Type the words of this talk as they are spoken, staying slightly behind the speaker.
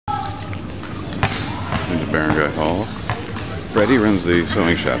into Barangay Hall. Freddie runs the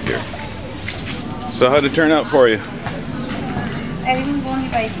sewing shop here. So how'd it turn out for you? I didn't go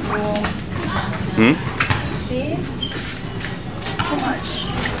if I go. See? It's too much.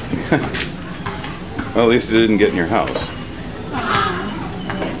 Well, at least it didn't get in your house.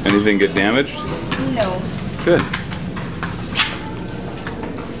 Yes. Anything get damaged? No. Good.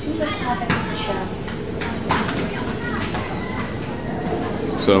 See what happened in the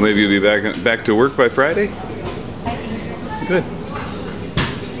shop. So maybe you'll be back to work by Friday? I think so. Good.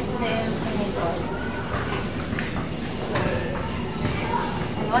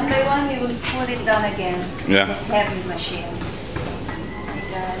 One by one, we will pull it down again. Yeah. The heavy machine. Oh my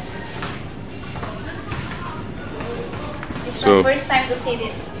God. It's So, my first time to see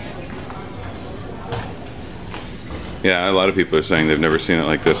this. Yeah, a lot of people are saying they've never seen it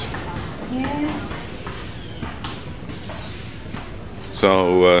like this. Yes.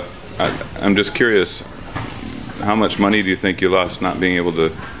 So I'm just curious, how much money do you think you lost not being able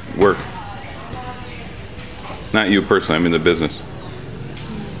to work? Not you personally, I mean the business.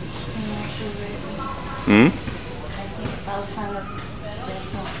 Hmm? I think 1,000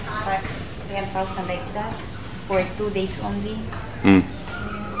 pesos, 10,000 like that, for 2 days only. Hmm.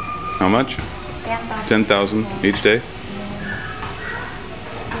 Yes. How much? 10,000. 10,000 each day? Yes.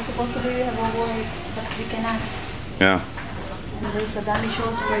 We're supposed to be have a work, but we cannot. Yeah. And there's a damage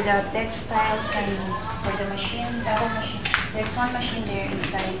also for the textiles and for the machine, the whole machine. There's one machine there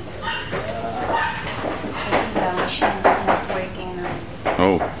inside. I think the machine is not working now.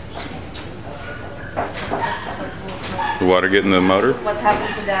 Oh. The water getting the motor? What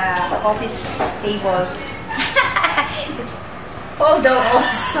happened to the office table? It fall down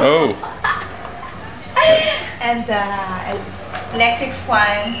also. Oh. And the electric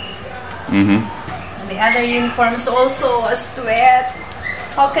fan. Mm-hmm. And the other uniforms also was wet.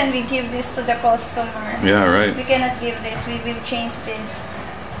 How can we give this to the customer? Yeah, right. We cannot give this. We will change this.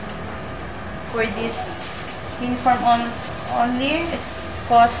 For this uniform only, it's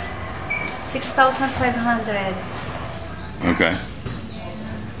cost 6,500. Okay.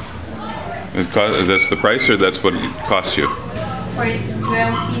 That's the price, or that's what it costs you? For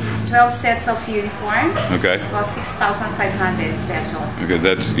 12 sets of uniform, Okay. it's cost 6,500 pesos. Okay,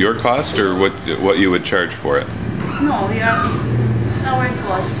 that's your cost, or what you would charge for it? No, it's our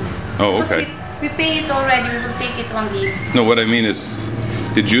cost. Oh, Because okay. we pay it already, we will take it only. No, what I mean is,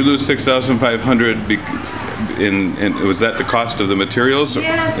 did you lose 6,500? Was that the cost of the materials?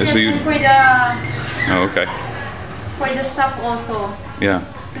 Yes, So yes, you- and for the Oh, okay. stuff also. Yeah.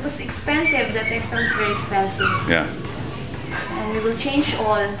 Because expensive, the textile is very expensive. Yeah. And we will change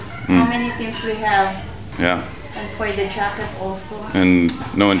all. How many teams we have. Yeah. And for the jacket also. And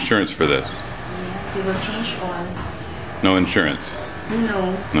no insurance for this? Yes, we will change all. No insurance?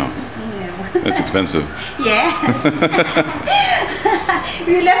 No. No. No. That's expensive. Yes.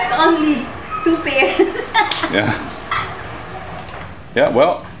 We left only 2 pairs. Yeah. Yeah,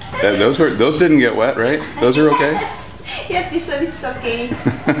 well, those didn't get wet, right? Those are okay? Yes, this one is okay.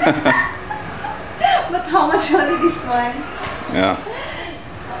 But how much only this one? Yeah.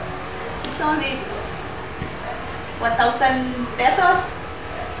 It's only 1,000 pesos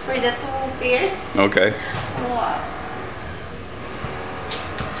for the 2 pairs. Okay. Wow.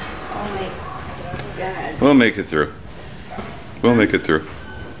 Oh my God. We'll make it through. We'll make it through.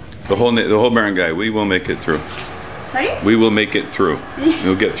 The whole barangay, we will make it through. Sorry? We will make it through.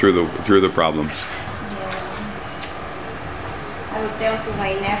 We'll get through the problems. Yeah. I will tell to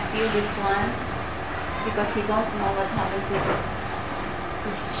my nephew this one because he don't know what happened to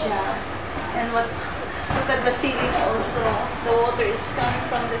his shop. And look at the ceiling also. The water is coming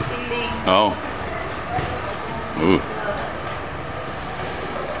from the ceiling. Oh. Ooh.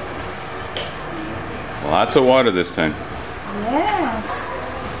 Lots of water this time. Yes.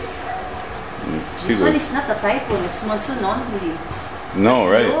 See This one is not a typhoon, it's monsoon only. No,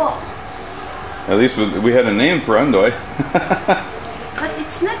 right. Look. At least we had a name for Ondoy. But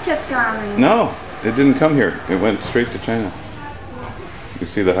it's not yet coming. No, it didn't come here. It went straight to China. You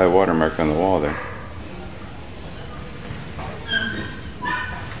see the high water mark on the wall there.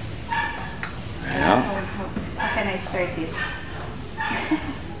 Yeah. How can I start this?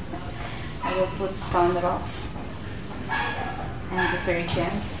 I will put some rocks and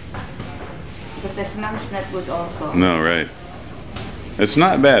detergent because the smell is not good also. No, right. It's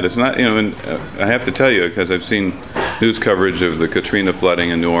not bad. It's not, and I have to tell you, because I've seen news coverage of the Katrina flooding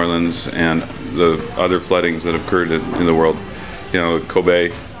in New Orleans and the other floodings that have occurred in the world,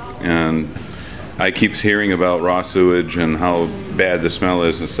 Kobe, and I keep hearing about raw sewage and how bad the smell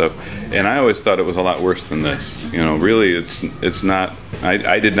is and stuff. And I always thought it was a lot worse than this. Really, it's not.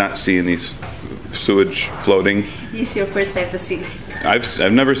 I did not see any sewage floating. It's your first time to see it.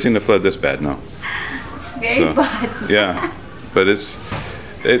 I've never seen the flood this bad. No. It's very bad. Yeah, but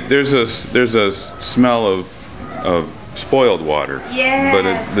there's a smell of spoiled water. Yes. But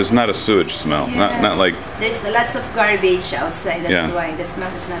there's not a sewage smell. Yes. Not like. There's lots of garbage outside. That's why the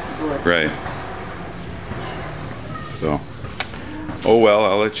smell is not good. Right. So. Oh well,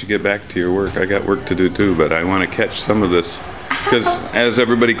 I'll let you get back to your work. I got work to do too, but I want to catch some of this because as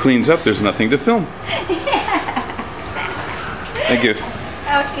everybody cleans up, there's nothing to film. Thank you.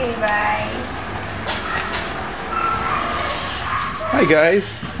 Okay, bye. Hi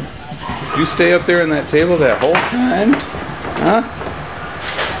guys. Did you stay up there on that table that whole time? Huh?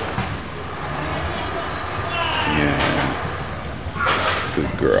 Yeah.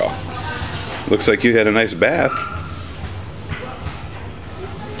 Good girl. Looks like you had a nice bath.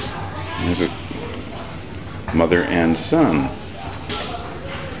 There's a mother and son.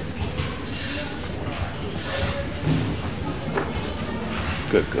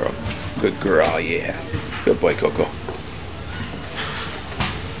 Good girl. Good girl, yeah. Good boy, Coco.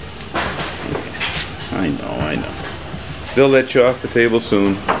 I know. They'll let you off the table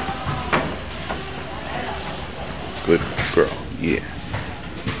soon. Good girl, yeah.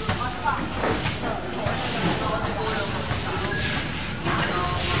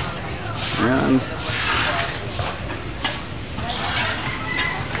 And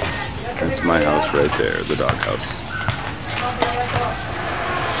that's my house right there, the doghouse.